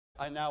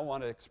I now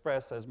want to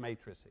express as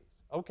matrices.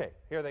 Okay,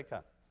 here they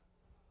come.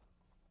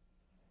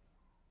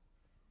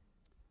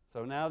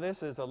 So now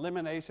this is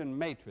elimination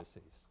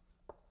matrices.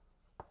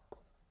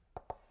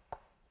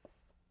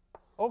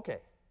 Okay,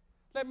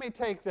 let me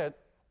take that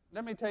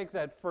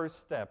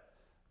first step,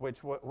 which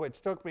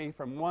took me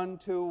from 1,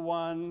 2,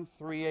 1,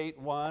 3, 8,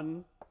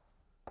 1,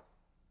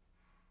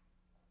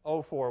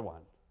 0, 4,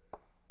 1.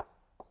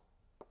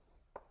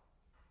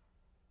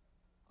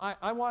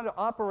 I want to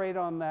operate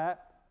on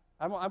that.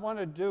 I want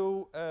to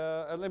do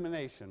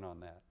elimination on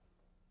that.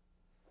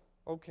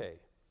 Okay.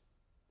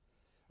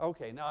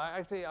 Okay. Now,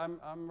 actually, I'm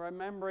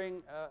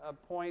remembering a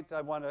point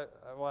I want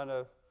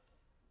to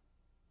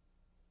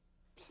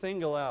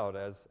single out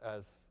as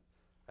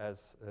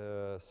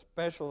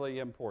especially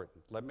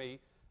important. Let me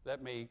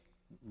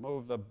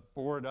move the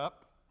board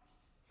up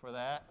for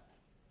that.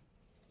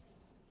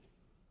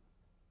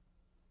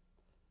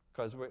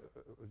 Because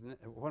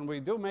when we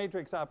do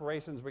matrix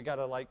operations, we got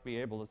to be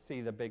able to see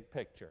the big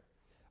picture.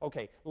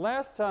 Okay,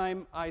 last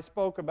time I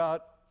spoke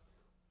about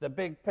the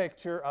big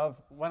picture of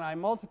when I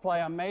multiply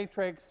a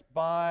matrix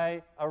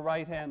by a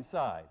right-hand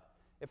side.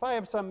 If I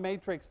have some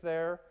matrix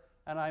there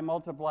and I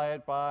multiply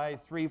it by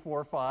 3,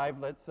 4, 5,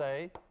 let's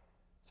say,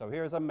 so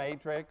here's a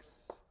matrix.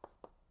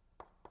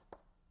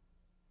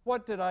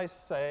 What did I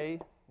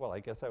say? Well, I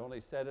guess I only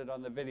said it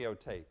on the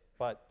videotape,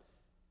 but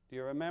do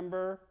you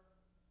remember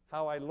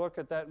how I look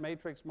at that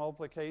matrix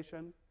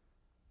multiplication?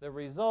 The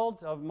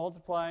result of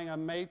multiplying a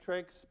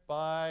matrix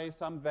by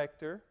some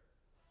vector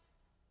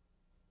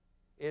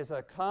is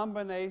a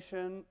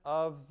combination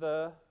of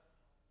the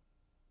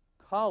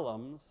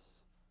columns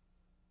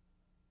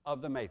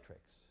of the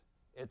matrix.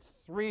 It's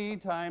 3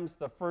 times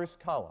the first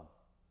column.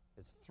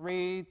 It's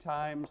 3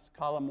 times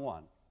column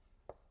 1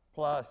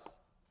 plus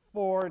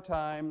 4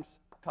 times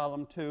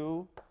column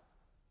 2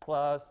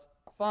 plus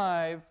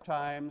 5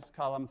 times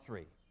column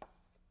 3.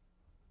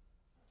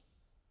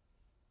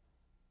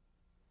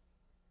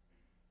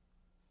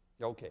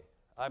 Okay,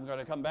 I'm going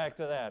to come back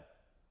to that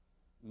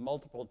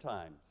multiple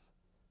times.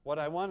 What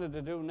I wanted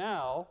to do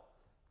now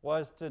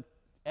was to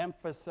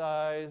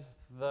emphasize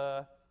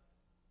the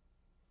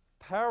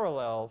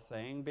parallel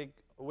thing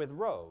with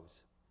rows.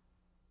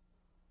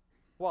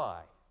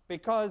 Why?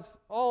 Because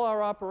all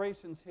our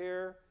operations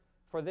here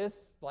for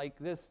this, like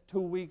this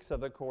 2 weeks of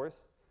the course,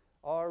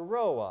 are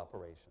row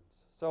operations.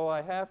 So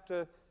I have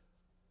to,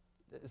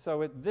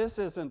 this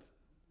isn't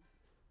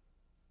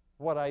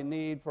what I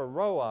need for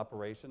row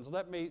operations.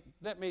 Let me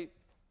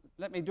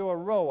do a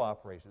row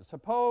operation.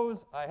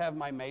 Suppose I have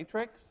my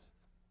matrix,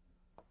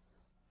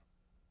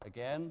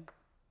 again,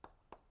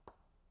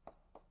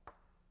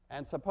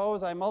 and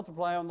suppose I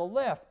multiply on the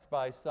left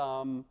by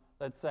some,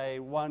 let's say,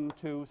 1,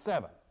 2,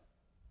 7.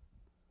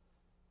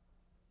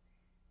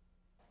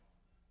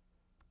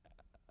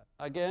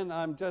 Again,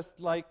 I'm just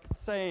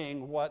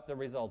saying what the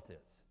result is.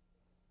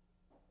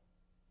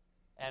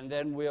 And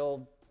then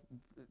we'll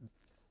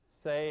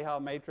say how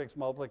matrix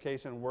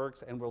multiplication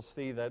works, and we'll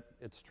see that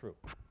it's true.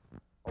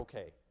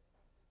 Okay.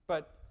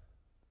 But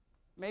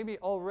maybe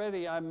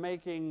already I'm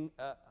making,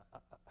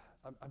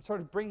 I'm sort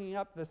of bringing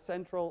up the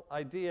central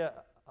idea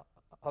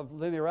of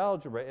linear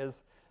algebra,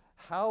 is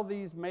how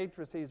these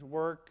matrices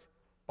work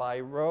by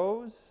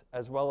rows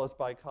as well as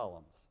by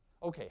columns.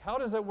 Okay, how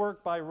does it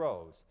work by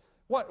rows?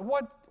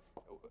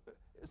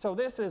 So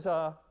this is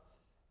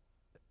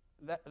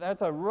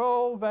that's a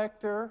row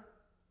vector.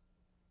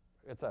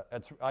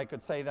 I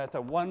could say that's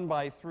a 1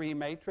 by 3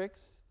 matrix,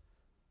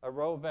 a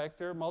row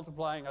vector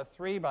multiplying a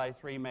 3 by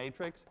 3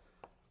 matrix.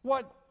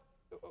 What's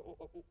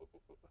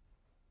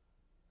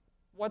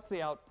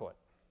the output?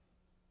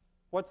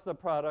 What's the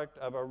product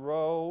of a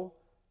row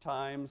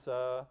times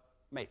a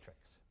matrix?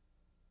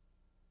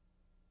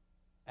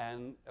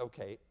 And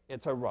okay,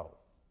 it's a row.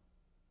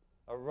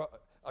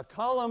 A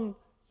column,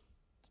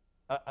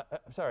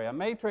 a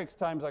matrix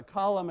times a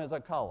column is a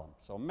column.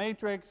 So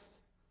matrix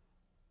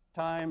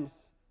times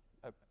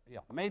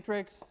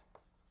matrix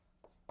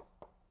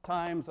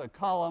times a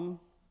column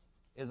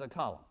is a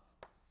column.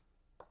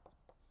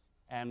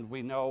 And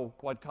we know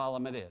what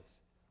column it is.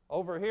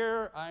 Over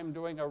here, I'm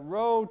doing a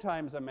row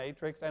times a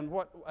matrix, and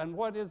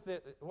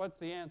what's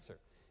the answer?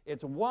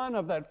 It's 1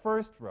 of that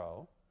first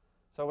row,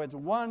 so it's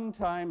 1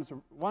 times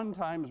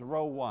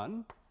row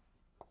 1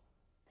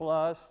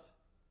 plus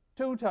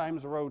 2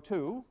 times row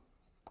 2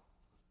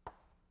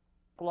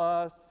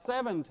 plus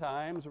 7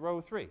 times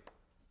row 3.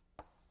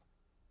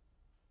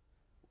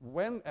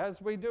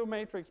 As we do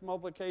matrix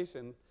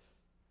multiplication,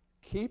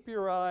 keep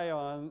your eye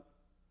on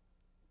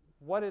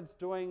what it's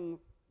doing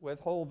with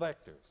whole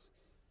vectors.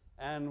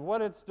 And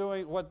what it's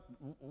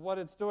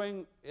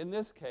doing in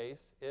this case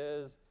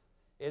is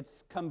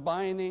it's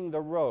combining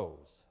the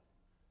rows.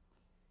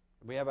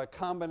 We have a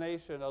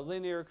combination, a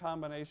linear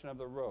combination of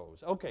the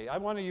rows. Okay, I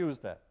want to use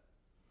that.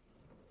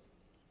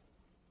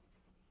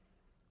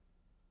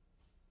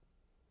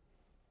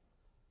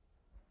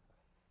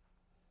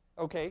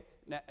 Okay,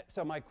 now,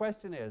 so my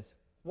question is,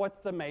 what's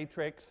the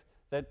matrix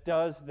that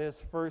does this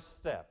first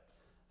step?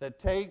 That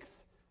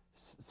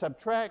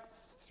subtracts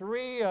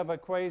 3 of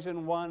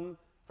equation 1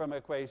 from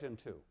equation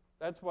 2.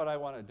 That's what I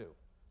want to do.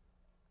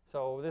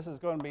 So this is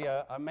going to be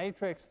a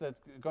matrix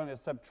that's going to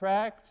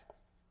subtract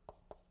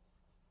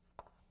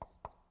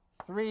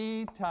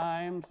 3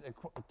 times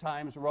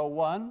row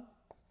 1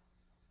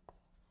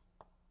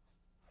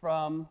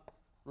 from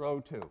row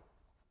 2.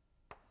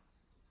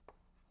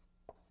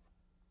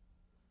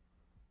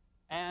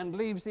 And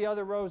leaves the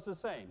other rows the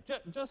same.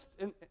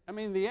 I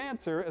mean, the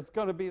answer is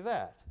going to be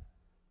that.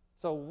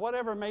 So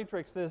whatever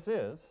matrix this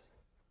is,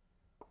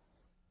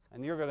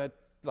 and you're going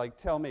to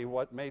tell me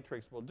what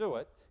matrix will do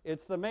it,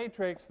 it's the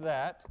matrix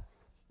that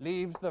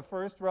leaves the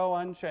first row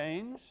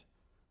unchanged,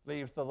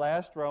 leaves the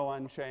last row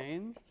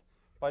unchanged,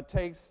 but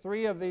takes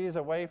 3 of these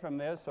away from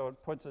this, so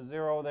it puts a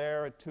 0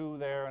 there, a 2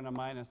 there, and a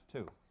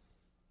 -2.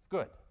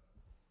 Good.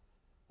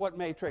 What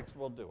matrix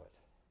will do it?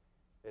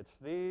 It's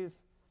these.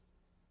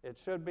 It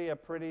should be a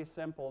pretty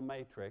simple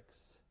matrix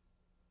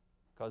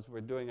because we're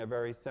doing a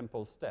very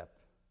simple step.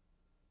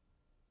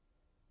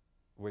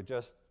 We're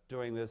just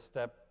doing this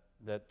step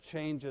that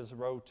changes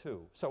row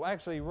 2. So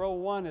actually, row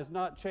 1 is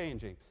not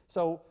changing.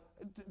 So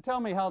tell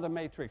me how the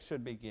matrix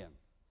should begin.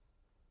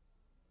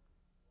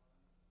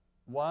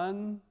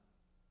 1.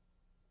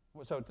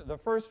 So the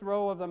first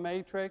row of the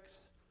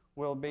matrix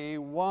will be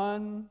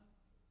 1,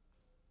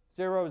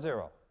 0,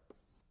 0.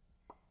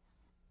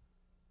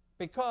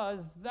 Because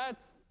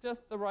that's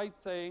just the right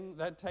thing.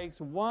 That takes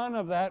 1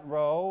 of that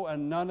row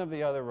and none of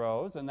the other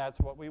rows, and that's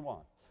what we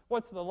want.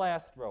 What's the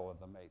last row of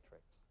the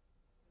matrix?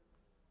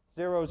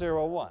 0,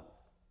 0, 1.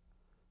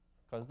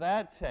 Because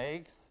that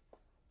takes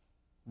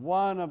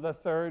 1 of the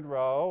third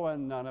row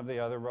and none of the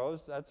other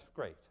rows. That's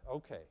great.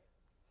 Okay.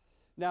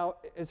 Now,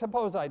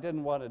 suppose I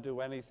didn't want to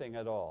do anything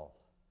at all.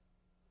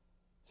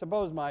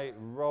 Suppose my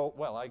row,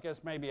 well, I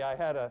guess maybe I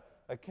had a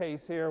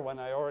case here when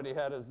I already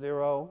had a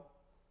 0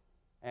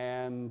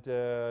 and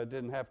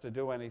didn't have to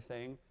do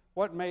anything.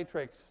 What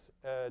matrix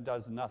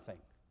does nothing?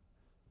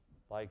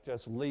 Like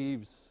just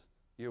leaves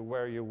you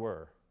where you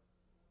were.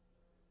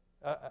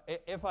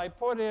 If I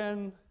put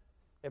in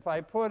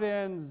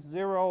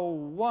 0,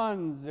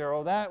 1,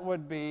 0,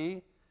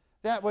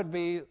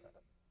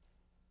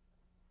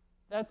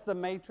 that's the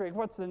matrix.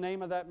 What's the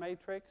name of that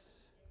matrix?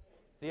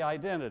 The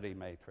identity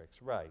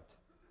matrix, right.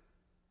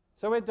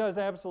 So it does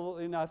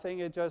absolutely nothing.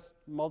 It just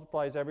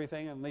multiplies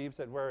everything and leaves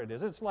it where it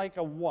is. It's like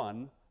a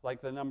 1,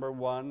 like the number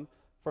 1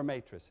 for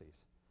matrices.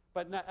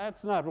 But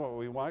that's not what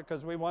we want,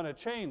 because we want to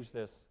change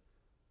this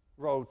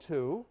row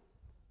 2.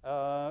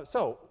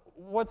 So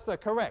what's the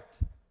correct?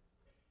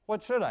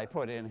 What should I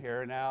put in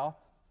here now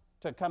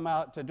to come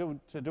out to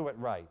do it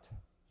right?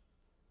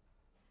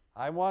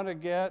 I want to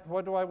get,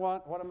 what do I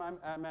want? What am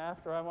I'm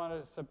after? I want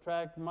to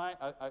subtract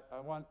I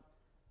want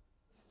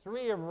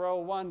 3 of row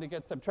 1 to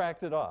get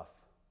subtracted off.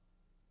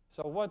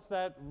 So what's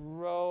that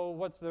row?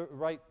 What's the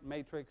right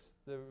matrix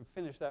to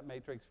finish that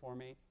matrix for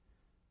me?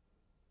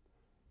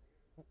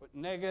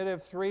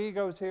 -3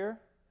 goes here.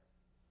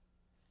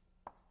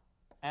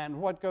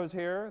 And what goes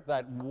here?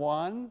 That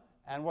 1.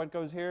 And what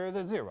goes here?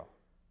 The 0.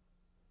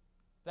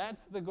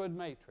 That's the good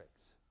matrix.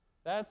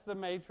 That's the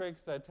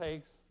matrix that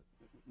takes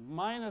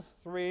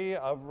 -3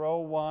 of row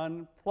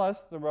 1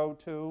 plus the row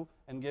 2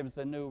 and gives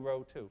the new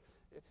row 2.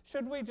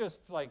 Should we just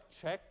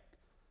check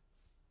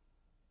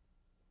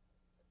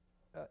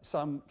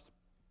some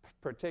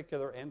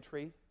particular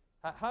entry?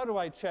 How do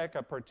I check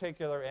a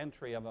particular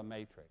entry of a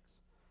matrix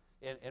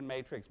in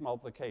matrix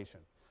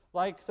multiplication?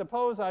 Like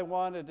suppose I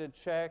wanted to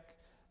check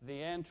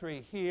the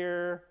entry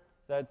here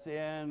that's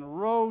in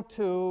row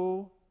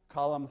 2,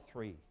 column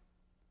 3.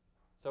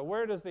 So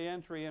where does the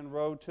entry in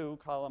row 2,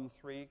 column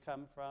 3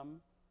 come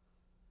from?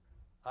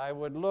 I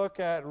would look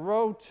at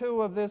row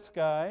 2 of this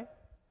guy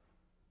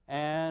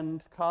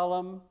and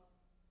column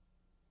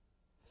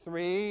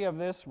 3 of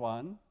this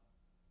one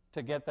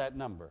to get that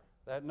number.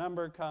 That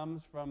number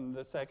comes from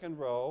the second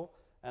row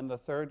and the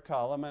third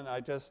column, and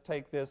I just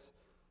take this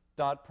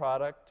dot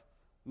product,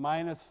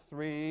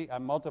 -3,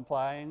 I'm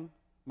multiplying,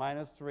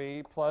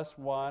 -3 plus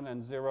 1,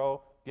 and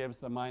 0 gives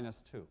the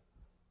 -2.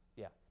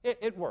 Yeah,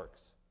 it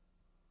works.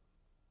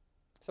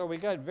 So we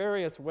got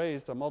various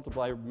ways to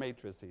multiply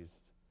matrices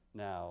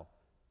now.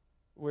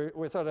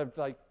 We're sort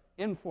of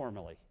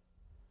informally.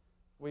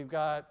 We've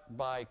got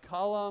by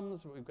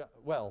columns,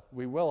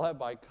 we will have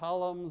by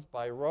columns,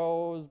 by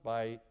rows,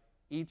 by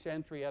each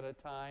entry at a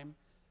time.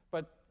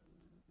 But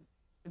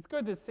it's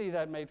good to see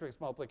that matrix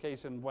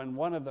multiplication when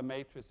one of the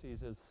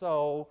matrices is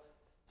so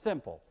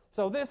simple.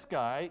 So this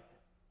guy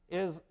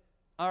is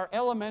our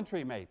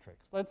elementary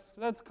matrix.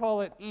 Let's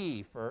call it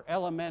E for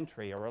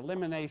elementary or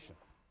elimination.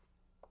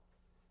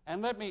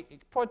 And let me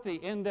put the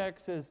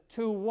index as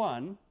 2,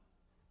 1,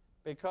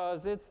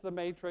 because it's the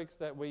matrix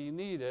that we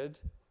needed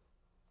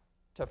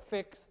to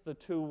fix the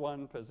 2,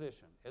 1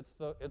 position. It's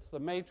the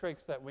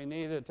matrix that we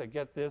needed to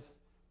get this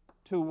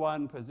 2,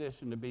 1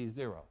 position to be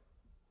 0.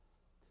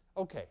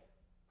 Okay,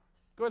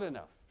 good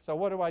enough. So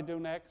what do I do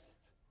next?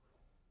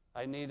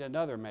 I need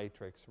another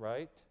matrix,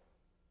 right?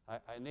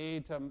 I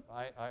need to,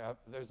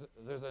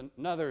 there's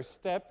another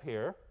step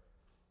here,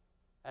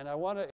 and I want to